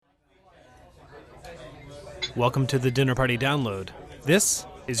Welcome to the Dinner Party Download. This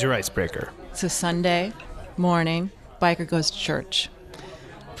is your icebreaker. It's a Sunday morning. Biker goes to church.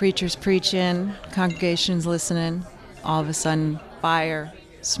 Preacher's preaching, congregation's listening. All of a sudden, fire,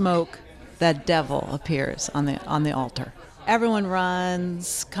 smoke, that devil appears on the altar. Everyone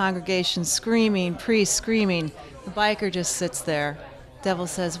runs, congregation screaming, priest screaming. The biker just sits there. Devil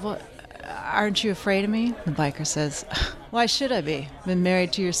says, "What? Aren't you afraid of me?" The biker says, "Why should I be? I've been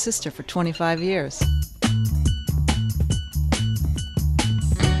married to your sister for 25 years.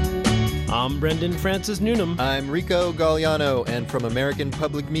 I'm Brendan Francis Newnham. I'm Rico Galliano, and from American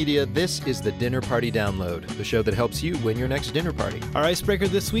Public Media, this is the Dinner Party Download, the show that helps you win your next dinner party. Our icebreaker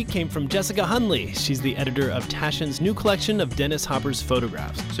this week came from Jessica Hunley. She's the editor of Taschen's new collection of Dennis Hopper's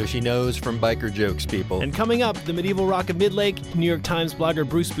photographs. So she knows from biker jokes, people. And coming up, the medieval rock of Midlake, New York Times blogger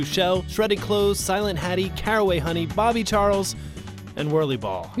Bruce Buchel, Shredded Clothes, Silent Hattie, Caraway Honey, Bobby Charles, and Whirly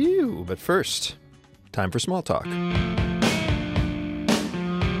Ball. Phew, but first, time for small talk.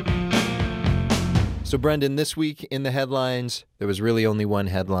 So, Brendan, this week in the headlines, there was really only one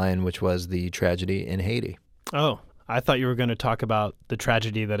headline, which was the tragedy in Haiti. Oh, I thought you were going to talk about the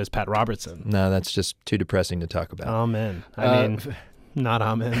tragedy that is Pat Robertson. No, that's just too depressing to talk about. Amen. Not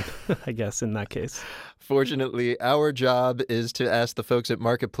amen, I guess, in that case. Fortunately, our job is to ask the folks at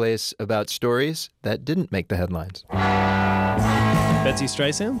Marketplace about stories that didn't make the headlines. Betsy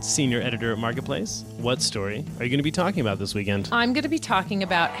Streisand, senior editor at Marketplace. What story are you going to be talking about this weekend? I'm going to be talking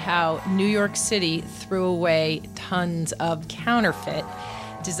about how New York City threw away tons of counterfeit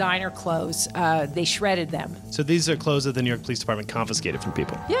designer clothes. They shredded them. So these are clothes that the New York Police Department confiscated from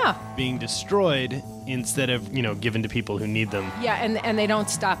people. Yeah. Being destroyed instead of, given to people who need them. Yeah, and they don't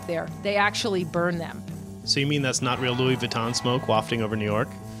stop there. They actually burn them. So you mean that's not real Louis Vuitton smoke wafting over New York?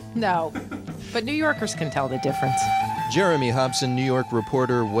 No, but New Yorkers can tell the difference. Jeremy Hobson, New York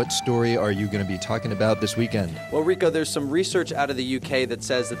reporter, what story are you going to be talking about this weekend? Well, Rico, there's some research out of the UK that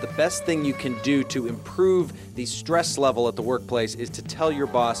says that the best thing you can do to improve the stress level at the workplace is to tell your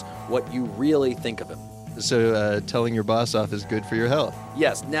boss what you really think of him. So telling your boss off is good for your health.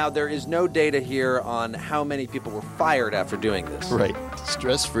 Yes. Now, there is no data here on how many people were fired after doing this. Right.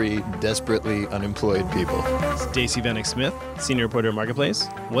 Stress-free, desperately unemployed people. Stacey Vanek Smith, senior reporter at Marketplace.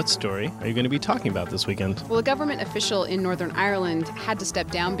 What story are you going to be talking about this weekend? Well, a government official in Northern Ireland had to step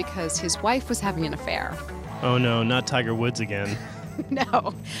down because his wife was having an affair. Oh no, not Tiger Woods again.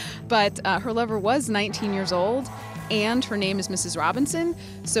 No, but her lover was 19 years old, and her name is Mrs. Robinson,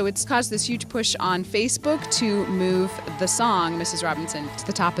 so it's caused this huge push on Facebook to move the song Mrs. Robinson to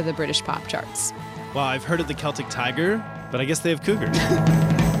the top of the British pop charts. Well, I've heard of the Celtic Tiger, but I guess they have cougars.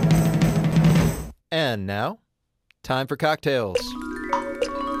 And now, time for cocktails.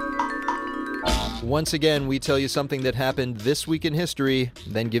 Once again, we tell you something that happened this week in history,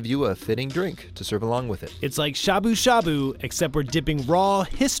 then give you a fitting drink to serve along with it. It's like shabu shabu, except we're dipping raw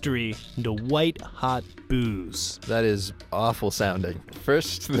history into white hot booze. That is awful sounding.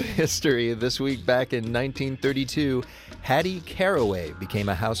 First, the history. This week back in 1932, Hattie Caraway became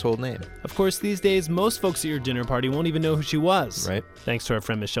a household name. Of course, these days, most folks at your dinner party won't even know who she was. Right. Thanks to our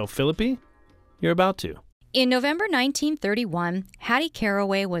friend Michelle Philippi, you're about to. In November 1931, Hattie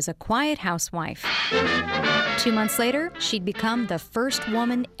Caraway was a quiet housewife. 2 months later, she'd become the first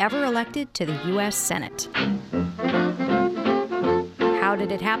woman ever elected to the U.S. Senate. How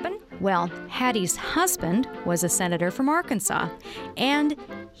did it happen? Well, Hattie's husband was a senator from Arkansas, and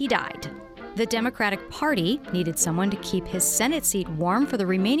he died. The Democratic Party needed someone to keep his Senate seat warm for the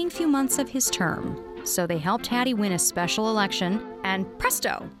remaining few months of his term. So they helped Hattie win a special election, and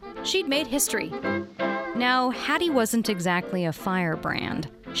presto, she'd made history. Now, Hattie wasn't exactly a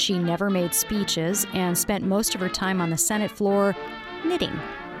firebrand. She never made speeches and spent most of her time on the Senate floor knitting.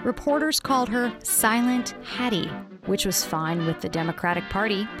 Reporters called her Silent Hattie, which was fine with the Democratic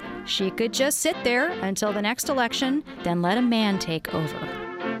Party. She could just sit there until the next election, then let a man take over.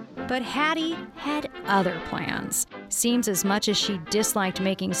 But Hattie had other plans. Seems as much as she disliked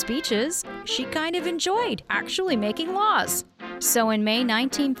making speeches, she kind of enjoyed actually making laws. So in May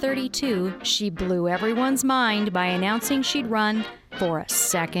 1932, she blew everyone's mind by announcing she'd run for a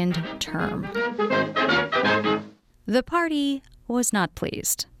second term. The party was not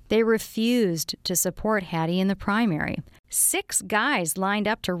pleased. They refused to support Hattie in the primary. 6 guys lined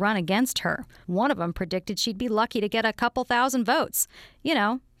up to run against her. One of them predicted she'd be lucky to get a couple thousand votes.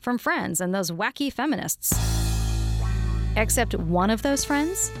 From friends and those wacky feminists. Except one of those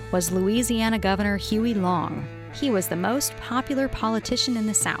friends was Louisiana Governor Huey Long. He was the most popular politician in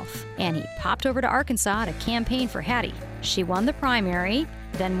the South, and he popped over to Arkansas to campaign for Hattie. She won the primary,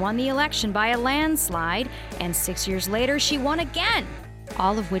 then won the election by a landslide, and 6 years later she won again.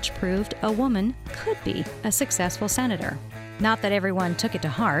 all of which proved a woman could be a successful senator. Not that everyone took it to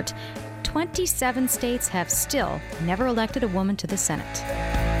heart. 27 states have still never elected a woman to the Senate.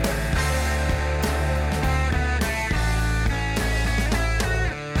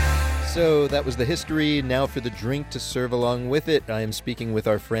 So that was the history. Now for the drink to serve along with it. I am speaking with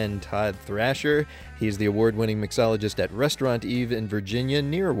our friend Todd Thrasher. He's the award-winning mixologist at Restaurant Eve in Virginia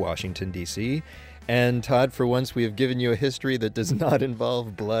near Washington, D.C. And Todd, for once we have given you a history that does not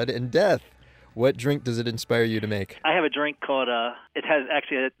involve blood and death. What drink does it inspire you to make? I have a drink called, it has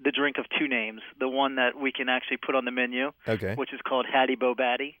actually the drink of two names. The one that we can actually put on the menu, Okay. which is called Hattie Bo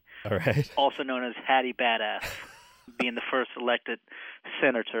Batty, All right. also known as Hattie Badass. Being the first elected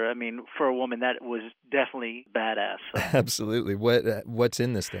senator, I mean, for a woman, that was definitely badass. So. Absolutely. What's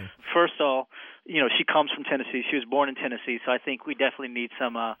in this thing? First of all, she comes from Tennessee. She was born in Tennessee, so I think we definitely need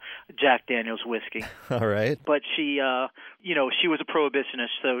some Jack Daniel's whiskey. All right. But she, she was a prohibitionist,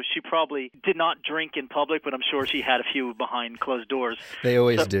 so she probably did not drink in public, but I'm sure she had a few behind closed doors. They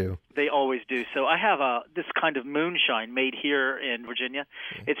always do. They always do. So I have this kind of moonshine made here in Virginia.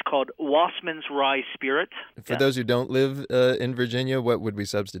 It's called Wassman's Rye Spirit. For those who don't live in Virginia, what would we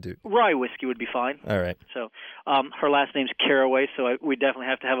substitute? Rye whiskey would be fine. All right. So her last name's Caraway, so we definitely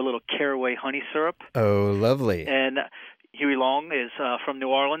have to have a little Caraway honey syrup. Oh, lovely. And Huey Long is from New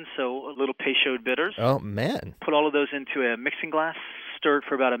Orleans, so a little Peychaud bitters. Oh, man. Put all of those into a mixing glass, stir it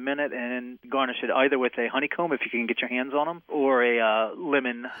for about a minute, and garnish it either with a honeycomb, if you can get your hands on them, or a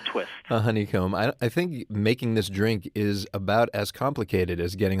lemon twist. A honeycomb. I think making this drink is about as complicated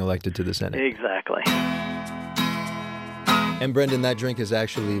as getting elected to the Senate. Exactly. And Brendan, that drink is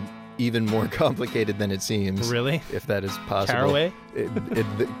actually even more complicated than it seems. Really? If that is possible. Caraway?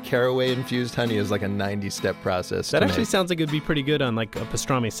 The Caraway-infused honey is like a 90-step process. That to actually make. sounds like it would be pretty good on like a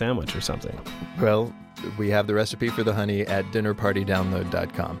pastrami sandwich or something. Well, we have the recipe for the honey at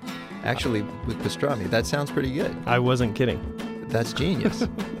dinnerpartydownload.com. Actually, with pastrami, that sounds pretty good. I wasn't kidding. That's genius.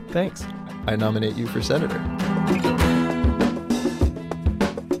 Thanks. I nominate you for senator.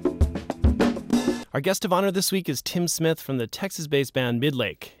 Our guest of honor this week is Tim Smith from the Texas-based band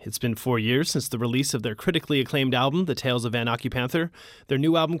Midlake. It's been 4 years since the release of their critically acclaimed album, The Tales of Van Occupanther. Their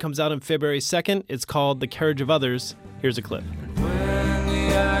new album comes out on February 2nd. It's called The Carriage of Others. Here's a clip. When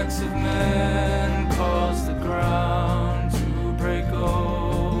the axe of man caused the ground to break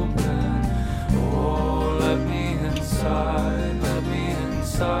open, oh, let me inside,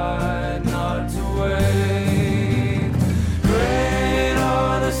 not to wait. Great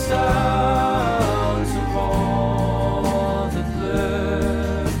are the sounds of all that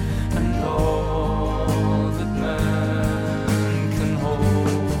live and all that man can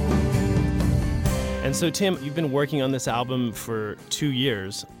hold. And so, Tim, you've been working on this album for 2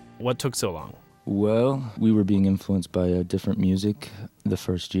 years. What took so long? Well, we were being influenced by different music the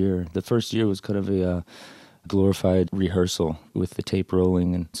first year. The first year was kind of a glorified rehearsal with the tape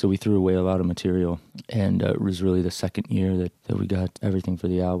rolling, and so we threw away a lot of material. And it was really the second year that we got everything for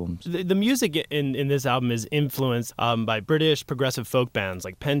the albums. The music in this album is influenced by British progressive folk bands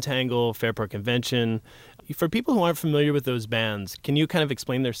like Pentangle, Fairport Convention. For people who aren't familiar with those bands, can you kind of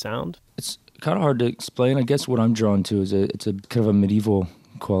explain their sound? It's kind of hard to explain. I guess what I'm drawn to is it's a kind of a medieval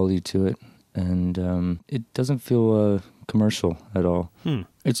quality to it, and it doesn't feel commercial at all.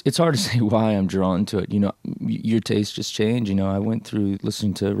 It's hard to say why I'm drawn to it. Your tastes just change. I went through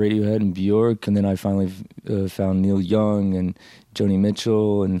listening to Radiohead and Bjork, and then I finally found Neil Young and Joni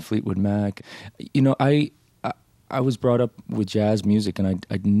Mitchell and Fleetwood Mac. I was brought up with jazz music, and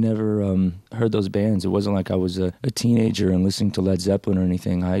I'd never heard those bands. It wasn't like I was a teenager and listening to Led Zeppelin or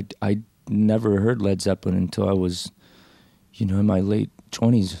anything. I never heard Led Zeppelin until I was, in my late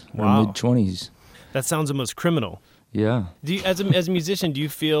 20s or mid-20s. That sounds almost criminal. Yeah. As a musician, do you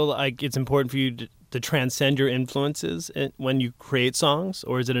feel like it's important for you to transcend your influences when you create songs,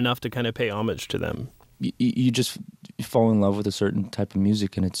 or is it enough to kind of pay homage to them? You just fall in love with a certain type of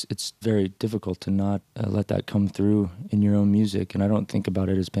music, and it's very difficult to not let that come through in your own music, and I don't think about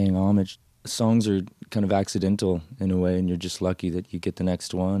it as paying homage. Songs are kind of accidental in a way, and you're just lucky that you get the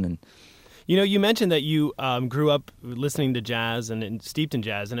next one. And you mentioned that you grew up listening to jazz and steeped in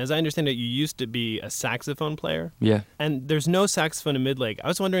jazz, and as I understand it, you used to be a saxophone player. Yeah. And there's no saxophone in Midlake. I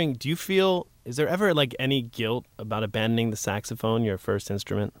was wondering, is there ever like any guilt about abandoning the saxophone, your first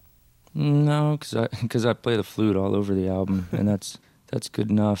instrument? No, because I play the flute all over the album, and that's good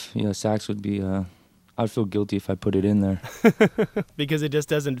enough. Sax would be. I'd feel guilty if I put it in there. Because it just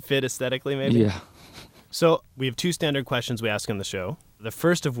doesn't fit aesthetically, maybe? Yeah. So we have 2 standard questions we ask on the show. The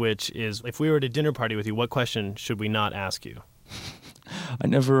first of which is, if we were at a dinner party with you, what question should we not ask you? I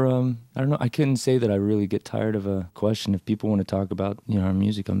never, I don't know. I couldn't say that I really get tired of a question. If people want to talk about, our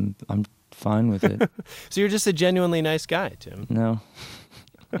music, I'm fine with it. So you're just a genuinely nice guy, Tim. No,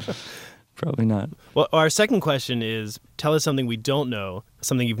 probably not. Well, our second question is, tell us something we don't know,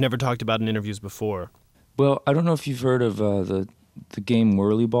 something you've never talked about in interviews before. Well, I don't know if you've heard of the game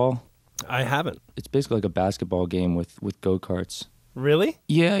Whirly Ball. I haven't. It's basically like a basketball game with go-karts. Really?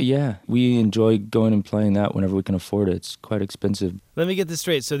 Yeah. We enjoy going and playing that whenever we can afford it. It's quite expensive. Let me get this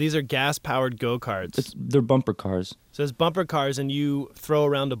straight. So these are gas-powered go-karts. They're bumper cars. So it's bumper cars, and you throw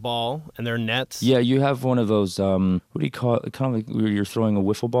around a ball, and they're nets? Yeah, you have one of those, what do you call it? Kind of like where you're throwing a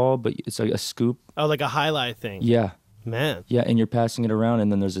wiffle ball, but it's like a scoop. Oh, like a highlight thing? Yeah. Man. Yeah, and you're passing it around,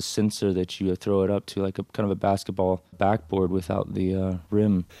 and then there's a sensor that you throw it up to, like a kind of a basketball backboard without the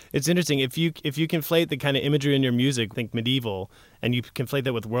rim. It's interesting. If you conflate the kind of imagery in your music, think medieval, and you conflate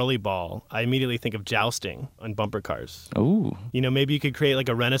that with whirly ball, I immediately think of jousting on bumper cars. Ooh. Maybe you could create like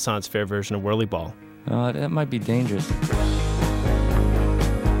a Renaissance fair version of whirly ball. That might be dangerous.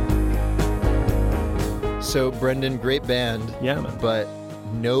 So, Brendan, great band. Yeah, man. But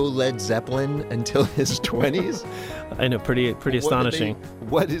no Led Zeppelin until his 20s? I know, pretty astonishing.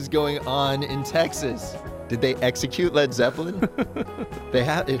 What is going on in Texas? Did they execute Led Zeppelin?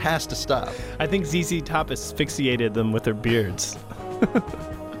 It has to stop. I think ZZ Top asphyxiated them with their beards.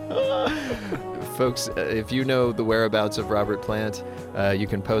 Folks, if you know the whereabouts of Robert Plant, you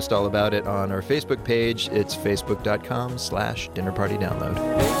can post all about it on our Facebook page. It's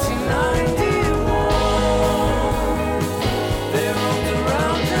facebook.com/dinnerpartydownload.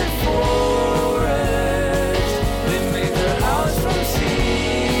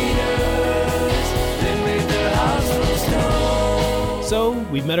 So,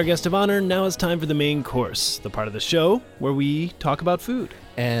 we've met our guest of honor. Now it's time for the main course, the part of the show where we talk about food.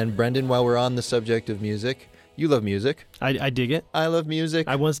 And Brendan, while we're on the subject of music, you love music. I dig it. I love music.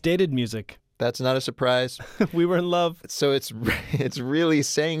 I once dated music. That's not a surprise. We were in love. So it's really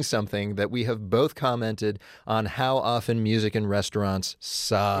saying something that we have both commented on how often music in restaurants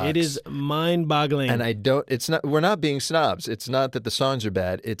sucks. It is mind-boggling. And we're not being snobs. It's not that the songs are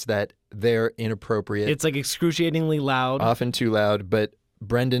bad. It's that they're inappropriate. It's like excruciatingly loud. Often too loud. But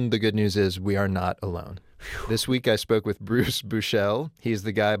Brendan, the good news is we are not alone. This week I spoke with Bruce Buchel. He's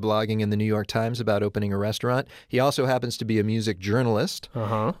the guy blogging in the New York Times about opening a restaurant. He also happens to be a music journalist.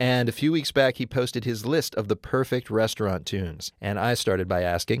 And a few weeks back, he posted his list of the perfect restaurant tunes. And I started by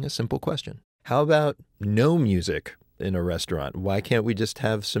asking a simple question. How about no music in a restaurant? Why can't we just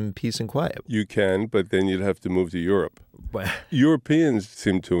have some peace and quiet? You can, but then you'd have to move to Europe. Europeans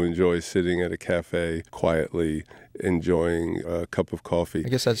seem to enjoy sitting at a cafe quietly, enjoying a cup of coffee. I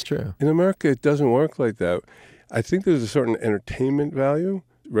guess that's true. In America, it doesn't work like that. I think there's a certain entertainment value.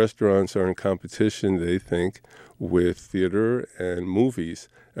 Restaurants are in competition, they think, with theater and movies.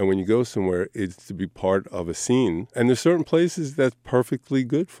 And when you go somewhere, it's to be part of a scene. And there's certain places that's perfectly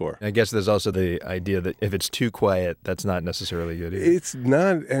good for. I guess there's also the idea that if it's too quiet, that's not necessarily good either. It's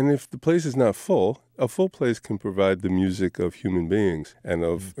not. And if the place is not full, a full place can provide the music of human beings and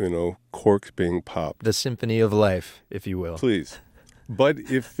of, corks being popped. The symphony of life, if you will. Please. But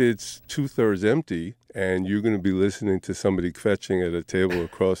if it's 2/3 empty and you're going to be listening to somebody kvetching at a table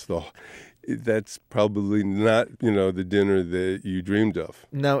across the hall, that's probably not, the dinner that you dreamed of.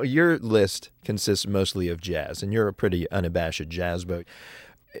 Now, your list consists mostly of jazz, and you're a pretty unabashed jazz boat.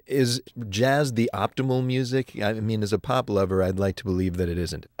 Is jazz the optimal music? I mean, as a pop lover, I'd like to believe that it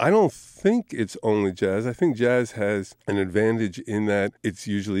isn't. I don't think it's only jazz. I think jazz has an advantage in that it's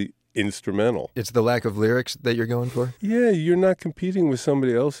usually instrumental. It's the lack of lyrics that you're going for? Yeah, you're not competing with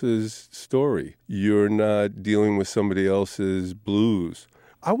somebody else's story. You're not dealing with somebody else's blues.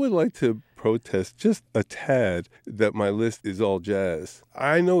 I would like to protest just a tad that my list is all jazz.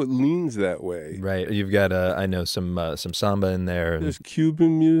 I know it leans that way. Right. You've got, I know, some samba in there. There's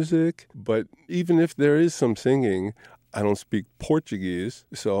Cuban music, but even if there is some singing, I don't speak Portuguese,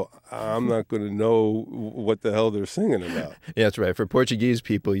 so I'm not going to know what the hell they're singing about. Yeah, that's right. For Portuguese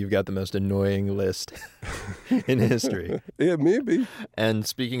people, you've got the most annoying list in history. Yeah, maybe. And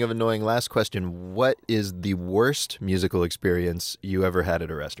speaking of annoying, last question. What is the worst musical experience you ever had at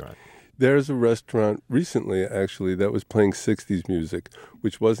a restaurant? There's a restaurant recently, actually, that was playing 60s music,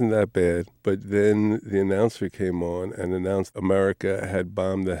 which wasn't that bad. But then the announcer came on and announced America had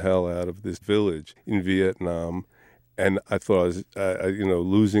bombed the hell out of this village in Vietnam. And I thought I was,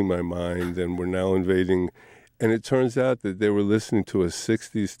 losing my mind, and we're now invading. And it turns out that they were listening to a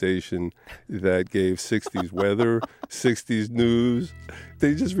 60s station that gave 60s weather, 60s news.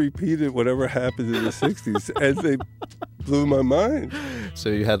 They just repeated whatever happened in the 60s, and they blew my mind. So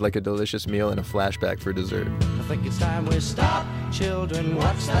you had like a delicious meal and a flashback for dessert. think it's time we stop. Children,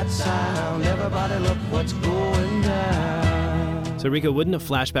 what's that sound? Everybody look what's going down. So Rico, wouldn't a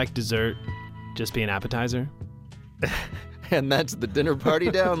flashback dessert just be an appetizer? And that's the dinner party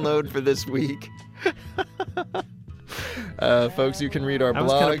download for this week. Folks, you can read our blog.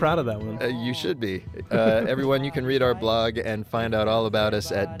 I was kind of proud of that one. You should be. Everyone, you can read our blog and find out all about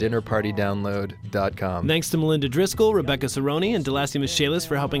us at dinnerpartydownload.com. Thanks to Melinda Driscoll, Rebecca Cerrone, and Delassie Michaelis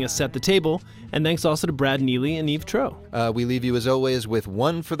for helping us set the table. And thanks also to Brad Neely and Eve Tro. We leave you, as always, with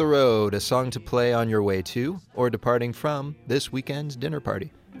One for the Road, a song to play on your way to or departing from this weekend's dinner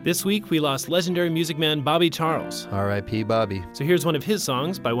party. This week, we lost legendary music man Bobby Charles. R.I.P. Bobby. So here's one of his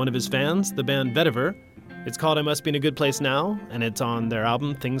songs by one of his fans, the band Vetiver. It's called I Must Be in a Good Place Now, and it's on their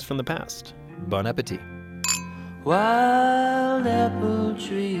album Things from the Past. Bon appetit. Wild apple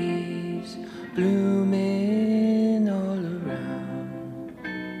trees blooming all around.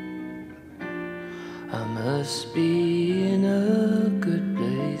 I must be in a good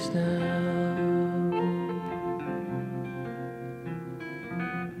place now.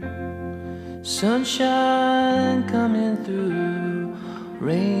 Sunshine coming through,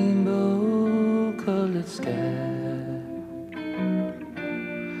 rainbow-colored sky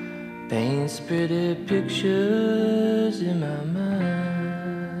paints pretty pictures in my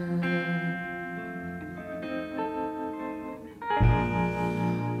mind.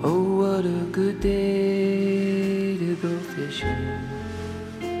 Oh, what a good day to go fishing.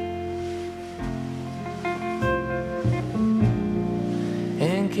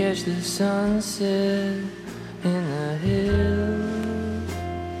 And catch the sunset in the hills.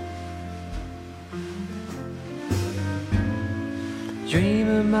 Dream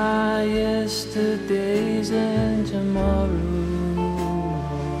of my yesterdays and tomorrow,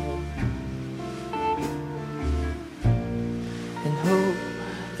 and hope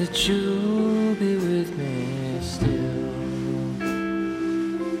that you'll be with me still.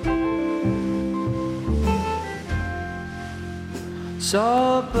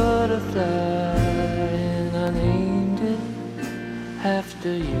 Saw a butterfly and I named it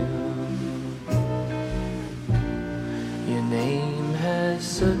after you. Your name has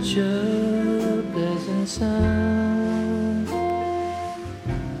such a pleasant sound.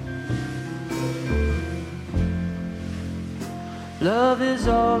 Love is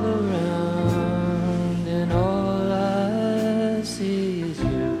all around and all I see is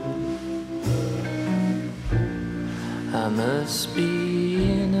you. I must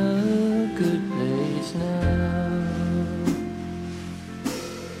be in a good place now.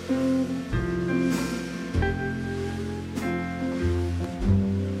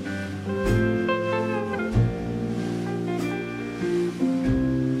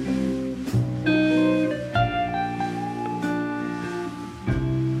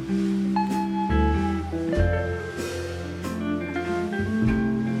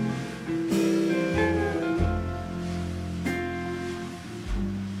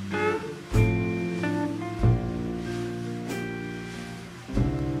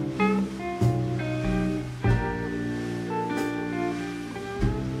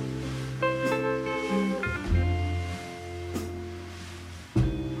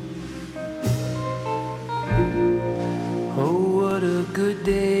 Good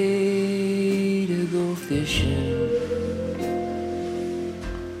day to go fishing.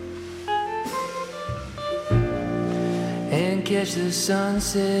 And catch the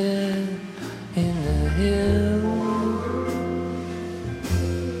sunset in the hills.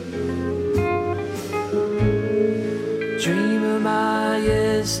 Dream of my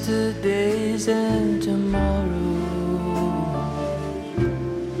yesterdays and tomorrow,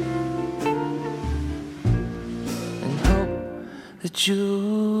 that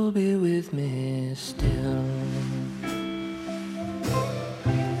you'll be with me still.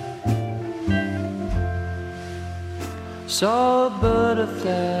 Saw a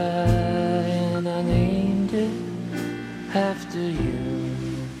butterfly and I named it after you.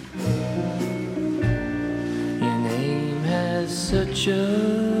 Your name has such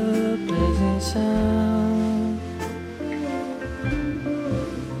a pleasant sound.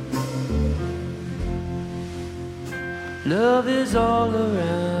 Love is all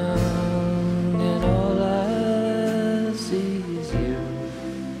around and all I see is you.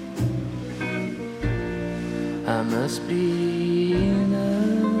 I must be in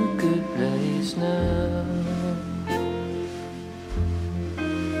a good place now.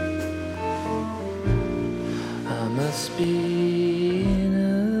 I must be in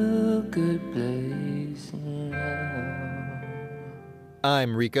a good place now.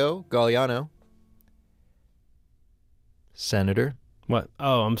 I'm Rico Galliano. Senator. What?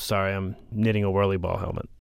 Oh, I'm sorry. I'm knitting a whirly ball helmet.